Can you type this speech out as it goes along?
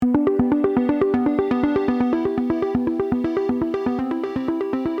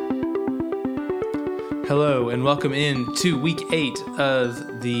Hello, and welcome in to week 8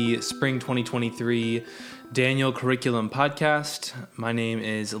 of the Spring 2023 Daniel Curriculum Podcast. My name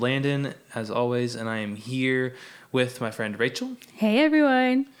is Landon, as always, and I am here with my friend Rachel. Hey,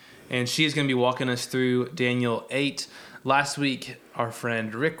 everyone. And she is going to be walking us through Daniel 8. Last week, our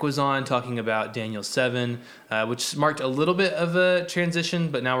friend Rick was on talking about Daniel 7, which marked a little bit of a transition,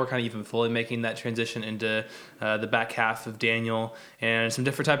 but now we're kind of even fully making that transition into the back half of Daniel and some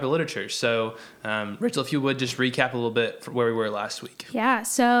different type of literature. So, Rachel, if you would just recap a little bit for where we were last week. Yeah,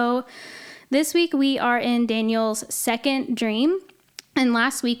 so this week we are in Daniel's second dream. And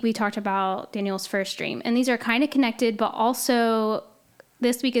last week we talked about Daniel's first dream. And these are kind of connected, but also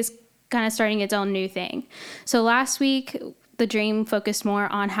this week is kind of starting its own new thing. So last week, the dream focused more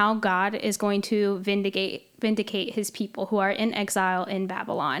on how God is going to vindicate his people who are in exile in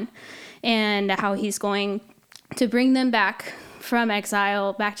Babylon, and how he's going to bring them back from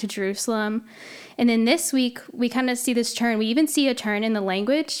exile back to Jerusalem. And then this week, we kind of see this turn. We even see a turn in the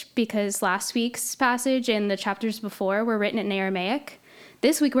language, because last week's passage and the chapters before were written in Aramaic.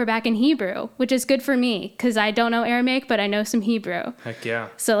 This week we're back in Hebrew, which is good for me because I don't know Aramaic, but I know some Hebrew. Heck yeah.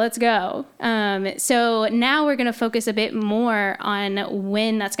 So let's go. So now we're going to focus a bit more on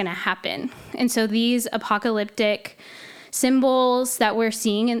when that's going to happen. And so these apocalyptic symbols that we're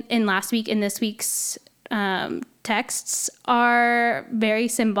seeing in last week, in this week's texts, are very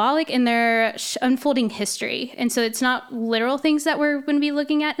symbolic in their unfolding history. And so it's not literal things that we're going to be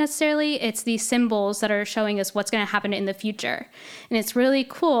looking at necessarily. It's these symbols that are showing us what's going to happen in the future. And it's really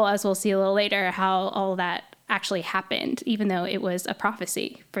cool, as we'll see a little later, how all that actually happened, even though it was a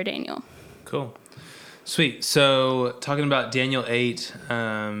prophecy for Daniel. Cool. Sweet. So talking about Daniel 8,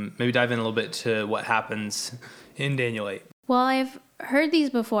 maybe dive in a little bit to what happens in Daniel 8. Well, I've heard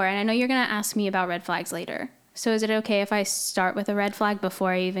these before, and I know you're going to ask me about red flags later. So is it okay if I start with a red flag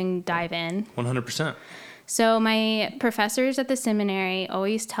before I even dive in? 100%. So my professors at the seminary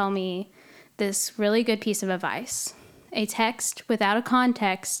always tell me this really good piece of advice. A text without a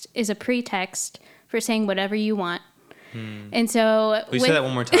context is a pretext for saying whatever you want. And so... Will you say that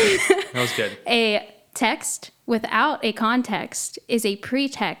one more time? That was good. A text without a context is a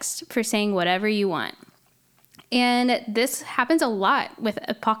pretext for saying whatever you want. And this happens a lot with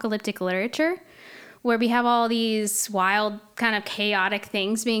apocalyptic literature, where we have all these wild, kind of chaotic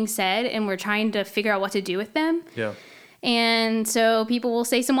things being said, and we're trying to figure out what to do with them. Yeah. And so people will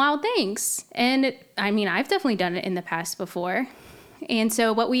say some wild things. And I've definitely done it in the past before. And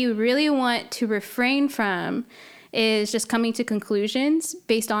so what we really want to refrain from is just coming to conclusions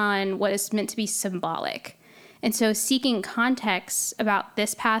based on what is meant to be symbolic. And so seeking context about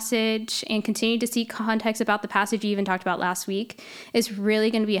this passage and continue to seek context about the passage you even talked about last week is really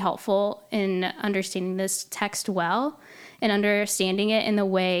going to be helpful in understanding this text well and understanding it in the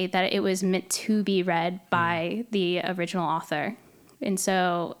way that it was meant to be read by the original author. And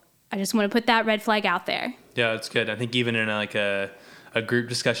so I just want to put that red flag out there. Yeah, it's good. I think even in a group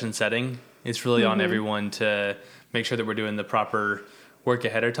discussion setting, it's really on everyone to make sure that we're doing the proper work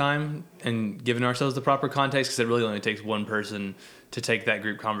ahead of time and giving ourselves the proper context, because it really only takes one person to take that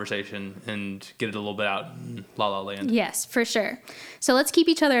group conversation and get it a little bit out in la la land. Yes, for sure. So let's keep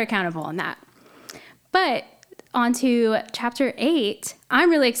each other accountable on that. But on to chapter 8, I'm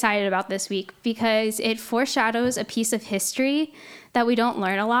really excited about this week because it foreshadows a piece of history that we don't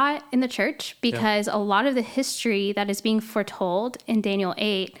learn a lot in the church, because a lot of the history that is being foretold in Daniel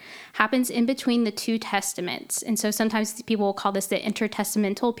 8 happens in between the two testaments. And so sometimes people will call this the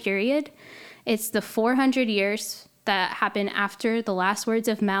intertestamental period. It's the 400 years that happen after the last words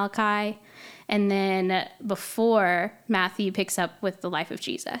of Malachi, and then before Matthew picks up with the life of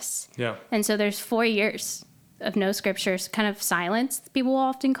Jesus. Yeah. And so there's 4 years of no scriptures, kind of silence, people will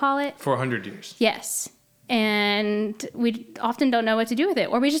often call it. 400 years. Yes. And we often don't know what to do with it,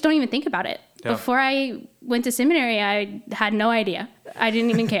 or we just don't even think about it. Yeah. Before I went to seminary, I had no idea. I didn't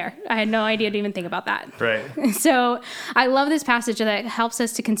even care. I had no idea to even think about that. Right. So I love this passage that helps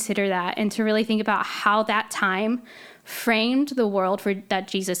us to consider that and to really think about how that time framed the world that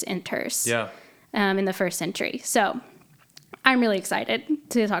Jesus enters in the first century. So I'm really excited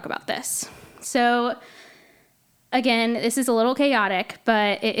to talk about this. So again, this is a little chaotic,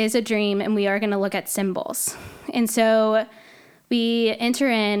 but it is a dream, and we are going to look at symbols. And so we enter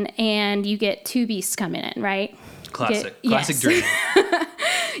in, and you get two beasts coming in, right? Classic Yes. dream.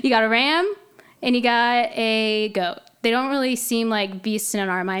 You got a ram, and you got a goat. They don't really seem like beasts in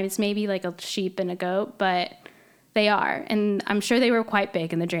our minds, maybe like a sheep and a goat, but they are. And I'm sure they were quite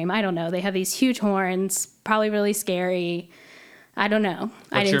big in the dream. I don't know. They have these huge horns, probably really scary. I don't know.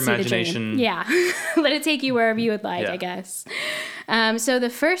 What's your imagination? Yeah. Let it take you wherever you would like, I guess. So the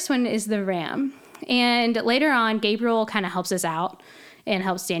first one is the ram. And later on, Gabriel kind of helps us out and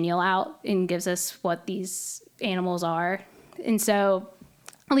helps Daniel out and gives us what these animals are. And so,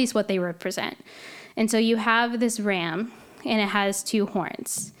 at least what they represent. And so you have this ram, and it has 2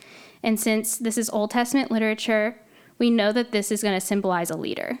 horns. And since this is Old Testament literature, we know that this is going to symbolize a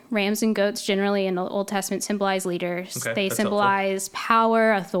leader. Rams and goats generally in the Old Testament symbolize leaders. Okay, they that's symbolize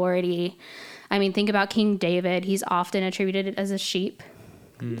power, authority. I mean, think about King David. He's often attributed as a sheep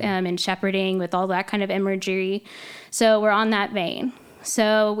and shepherding with all that kind of imagery. So we're on that vein.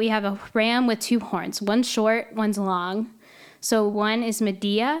 So we have a ram with 2 horns. One's short, one's long. So one is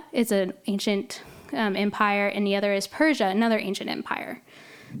Media. It's an ancient empire, and the other is Persia, another ancient empire.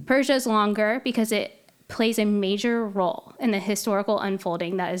 Persia is longer because it plays a major role in the historical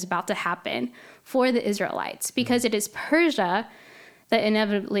unfolding that is about to happen for the Israelites, because it is Persia that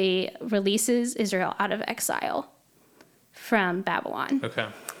inevitably releases Israel out of exile from Babylon. Okay.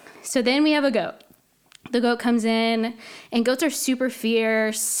 So then we have a goat. The goat comes in, and goats are super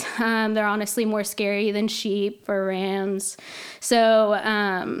fierce. They're honestly more scary than sheep or rams. So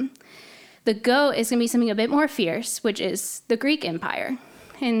the goat is going to be something a bit more fierce, which is the Greek Empire.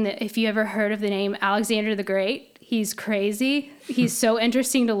 And if you ever heard of the name Alexander the Great, he's crazy. He's so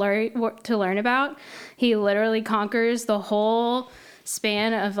interesting to learn about. He literally conquers the whole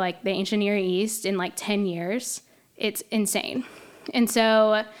span of like the ancient Near East in like 10 years. It's insane. And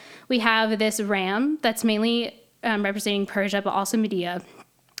so we have this ram that's mainly representing Persia, but also Media.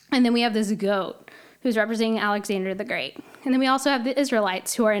 And then we have this goat who's representing Alexander the Great. And then we also have the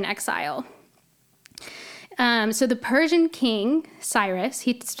Israelites who are in exile. So the Persian king, Cyrus,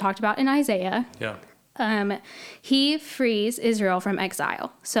 he's talked about in Isaiah. Yeah. He frees Israel from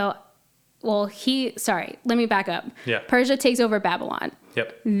exile. Let me back up. Yeah. Persia takes over Babylon.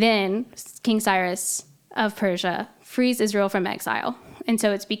 Yep. Then King Cyrus of Persia frees Israel from exile. And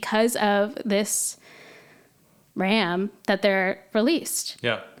so it's because of this ram that they're released.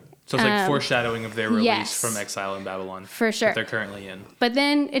 Yeah. So it's like foreshadowing of their release yes, from exile in Babylon. For sure. That they're currently in. But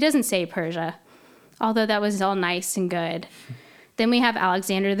then it doesn't say Persia, although that was all nice and good. Then we have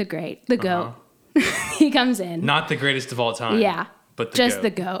Alexander the Great, the goat. He comes in. Not the greatest of all time. Yeah. But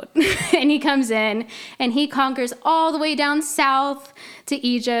the goat. And he comes in and he conquers all the way down south to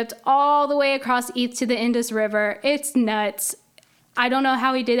Egypt, all the way across east to the Indus River. It's nuts. I don't know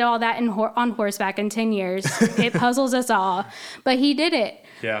how he did all that on horseback in 10 years. It puzzles us all. But he did it.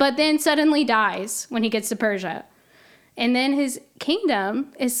 Yeah. But then suddenly dies when he gets to Persia. And then his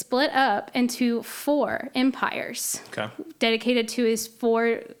kingdom is split up into 4 empires dedicated to his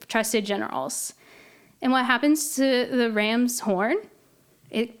 4 trusted generals. And what happens to the ram's horn?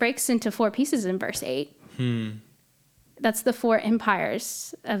 It breaks into 4 pieces in verse 8. That's the 4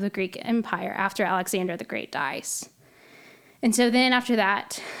 empires of the Greek Empire after Alexander the Great dies. And so then after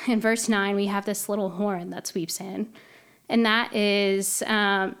that, in verse 9, we have this little horn that sweeps in. And that is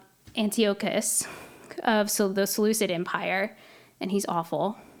Antiochus of the Seleucid Empire. And he's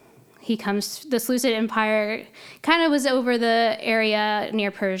awful. The Seleucid Empire kind of was over the area near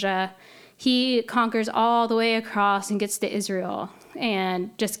Persia. He conquers all the way across and gets to Israel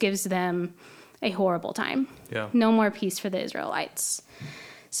and just gives them a horrible time. Yeah. No more peace for the Israelites.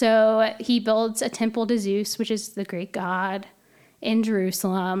 So he builds a temple to Zeus, which is the Greek god, in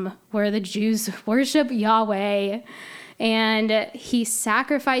Jerusalem, where the Jews worship Yahweh. And he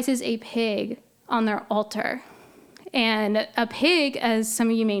sacrifices a pig on their altar. And a pig, as some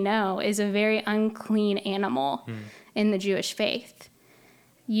of you may know, is a very unclean animal in the Jewish faith.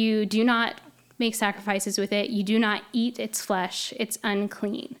 You do not make sacrifices with it. You do not eat its flesh. It's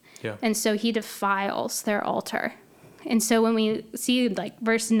unclean. Yeah. And so he defiles their altar. And so when we see like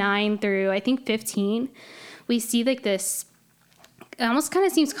verse 9 through I think 15, we see like this, it almost kind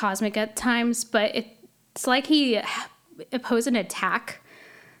of seems cosmic at times, but it's like he opposed an attack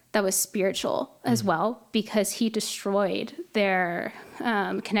that was spiritual as well, because he destroyed their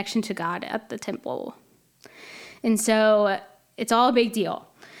connection to God at the temple. And so it's all a big deal.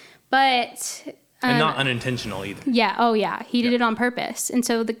 But and not unintentional either. Yeah. Oh, yeah. He did it on purpose. And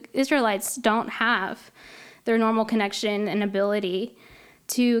so the Israelites don't have their normal connection and ability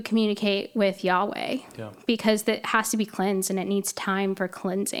to communicate with Yahweh because it has to be cleansed and it needs time for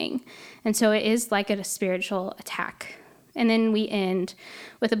cleansing. And so it is like a spiritual attack. And then we end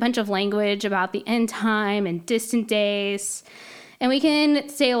with a bunch of language about the end time and distant days. And we can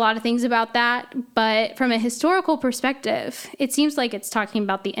say a lot of things about that, but from a historical perspective, it seems like it's talking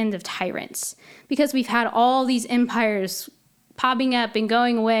about the end of tyrants, because we've had all these empires popping up and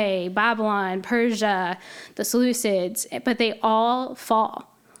going away, Babylon, Persia, the Seleucids, but they all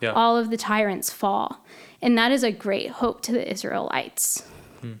fall. Yeah. All of the tyrants fall. And that is a great hope to the Israelites.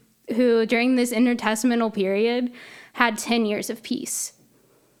 who during this intertestamental period had 10 years of peace.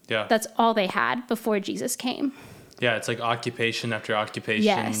 Yeah. That's all they had before Jesus came. Yeah, it's like occupation after occupation.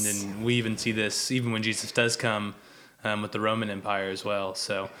 Yes. And we even see this even when Jesus does come with the Roman Empire as well.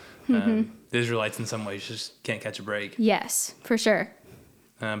 So the Israelites in some ways just can't catch a break. Yes, for sure.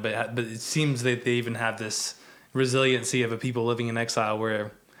 But it seems that they even have this resiliency of a people living in exile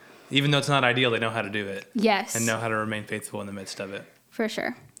where even though it's not ideal, they know how to do it. Yes. And know how to remain faithful in the midst of it. For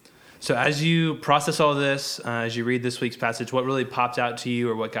sure. So as you process all this, as you read this week's passage, what really popped out to you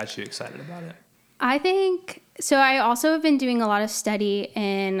or what got you excited about it? I think, so I also have been doing a lot of study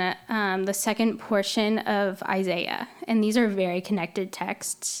in the second portion of Isaiah. And these are very connected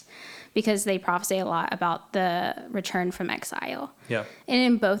texts because they prophesy a lot about the return from exile. Yeah. And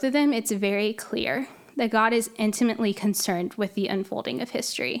in both of them, it's very clear that God is intimately concerned with the unfolding of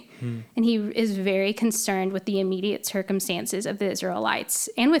history. And he is very concerned with the immediate circumstances of the Israelites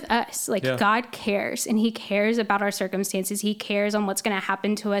and with us. God cares, and he cares about our circumstances. He cares on what's going to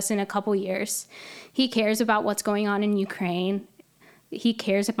happen to us in a couple years. He cares about what's going on in Ukraine. He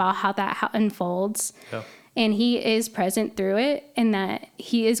cares about how that unfolds. Yeah. And he is present through it, and that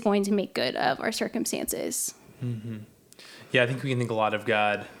he is going to make good of our circumstances. Mm-hmm. Yeah, I think we can think a lot of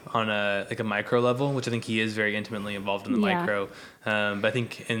God on a micro level, which I think he is very intimately involved in the micro. But I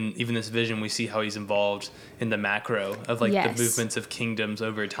think in even this vision, we see how he's involved in the macro of the movements of kingdoms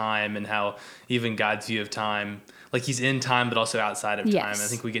over time and how even God's view of time, he's in time, but also outside of time. I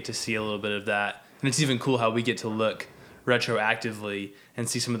think we get to see a little bit of that. And it's even cool how we get to look retroactively and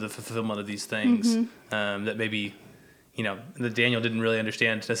see some of the fulfillment of these things that maybe, that Daniel didn't really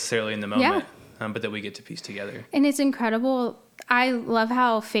understand necessarily in the moment. Yeah. But that we get to piece together. And it's incredible. I love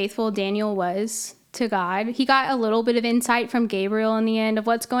how faithful Daniel was to God. He got a little bit of insight from Gabriel in the end of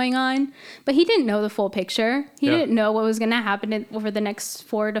what's going on, but he didn't know the full picture. He didn't know what was going to happen over the next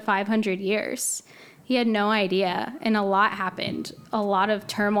 400 to 500 years. He had no idea. And a lot happened. A lot of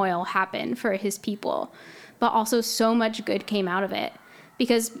turmoil happened for his people, but also so much good came out of it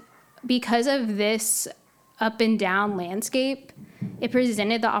because of this up and down landscape. It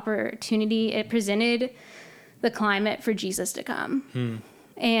presented the opportunity. It presented the climate for Jesus to come.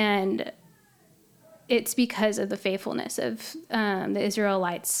 And it's because of the faithfulness of the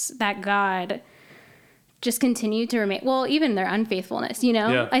Israelites that God just continued to remain. Well, even their unfaithfulness,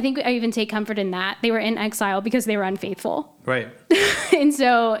 Yeah. I think I even take comfort in that. They were in exile because they were unfaithful. Right.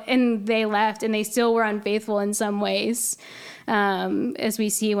 and they left and they still were unfaithful in some ways. As we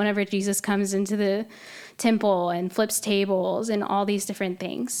see whenever Jesus comes into the temple and flips tables and all these different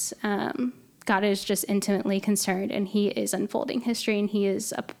things. God is just intimately concerned, and he is unfolding history, and he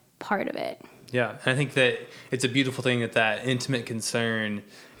is a part of it. Yeah, I think that it's a beautiful thing that intimate concern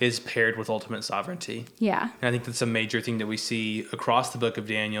is paired with ultimate sovereignty. Yeah. And I think that's a major thing that we see across the book of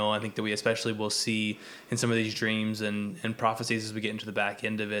Daniel. I think that we especially will see in some of these dreams and prophecies as we get into the back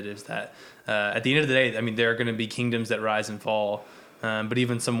end of it is that at the end of the day, there are going to be kingdoms that rise and fall. But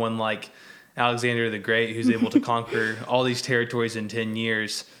even someone like Alexander the Great, who's able to conquer all these territories in 10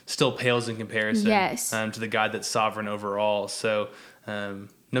 years, still pales in comparison to the God that's sovereign over all. So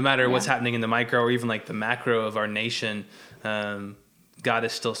no matter what's happening in the micro or even the macro of our nation, God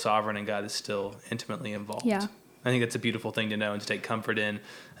is still sovereign and God is still intimately involved. Yeah. I think that's a beautiful thing to know and to take comfort in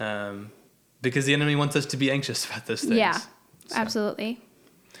because the enemy wants us to be anxious about those things. Yeah, absolutely.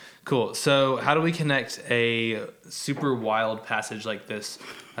 Cool. So how do we connect a super wild passage like this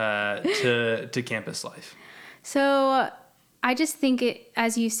to campus life? So I just think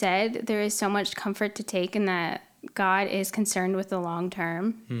as you said, there is so much comfort to take in that God is concerned with the long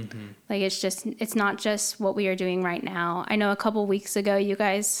term. Mm-hmm. It's not just what we are doing right now. I know a couple weeks ago, you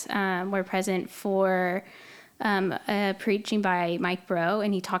guys were present for a preaching by Mike Bro,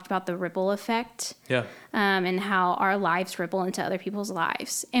 and he talked about the ripple effect. Yeah. And how our lives ripple into other people's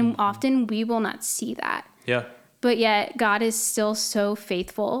lives. And often we will not see that. Yeah. But yet God is still so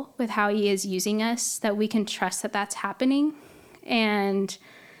faithful with how he is using us that we can trust that that's happening. And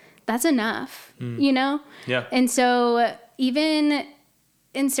that's enough, Yeah. And so even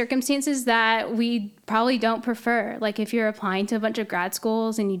in circumstances that we probably don't prefer, like if you're applying to a bunch of grad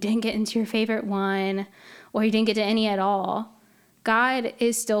schools and you didn't get into your favorite one or you didn't get to any at all, God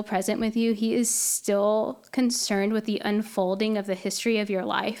is still present with you. He is still concerned with the unfolding of the history of your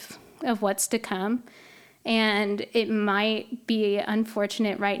life, of what's to come. And it might be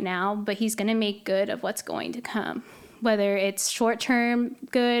unfortunate right now, but he's going to make good of what's going to come, whether it's short-term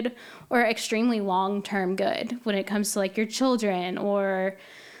good or extremely long-term good when it comes to your children or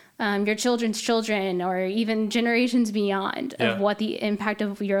your children's children or even generations beyond of what the impact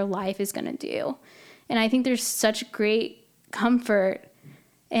of your life is going to do. And I think there's such great comfort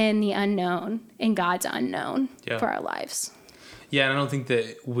in the unknown, in God's unknown for our lives. Yeah, and I don't think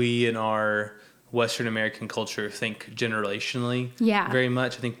that we in our Western American culture think generationally very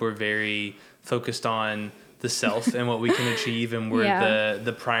much. I think we're very focused on the self and what we can achieve, and we're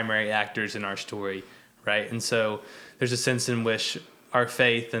the primary actors in our story, right? And so there's a sense in which our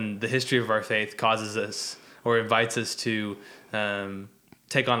faith and the history of our faith causes us or invites us to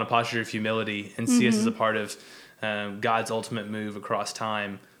take on a posture of humility and see us as a part of God's ultimate move across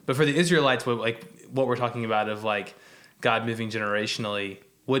time. But for the Israelites, what we're talking about of like God moving generationally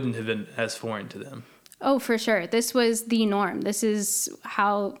wouldn't have been as foreign to them. Oh, for sure. This was the norm. This is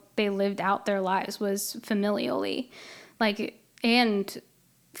how they lived out their lives, was familially. And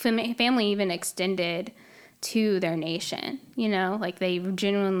family even extended to their nation, they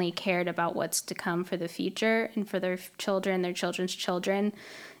genuinely cared about what's to come for the future and for their children, their children's children.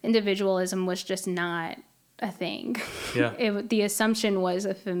 Individualism was just not a thing. Yeah. The assumption was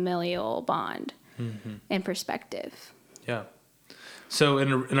a familial bond and perspective. Yeah. So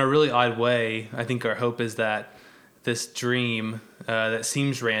in a really odd way, I think our hope is that this dream that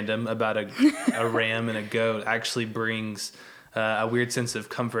seems random about a ram and a goat actually brings a weird sense of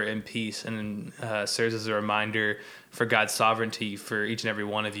comfort and peace, and serves as a reminder for God's sovereignty for each and every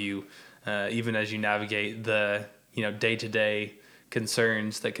one of you, even as you navigate the day-to-day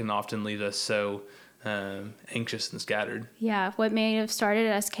concerns that can often leave us so anxious and scattered. Yeah, what may have started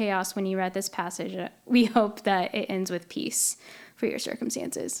as chaos when you read this passage, we hope that it ends with peace for your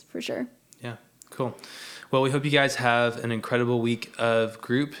circumstances, for sure. Yeah, cool. Well, we hope you guys have an incredible week of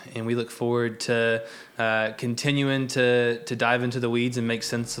group, and we look forward to continuing to dive into the weeds and make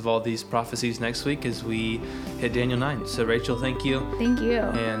sense of all these prophecies next week as we hit Daniel 9. So, Rachel, thank you. Thank you.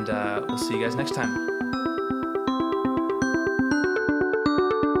 And we'll see you guys next time.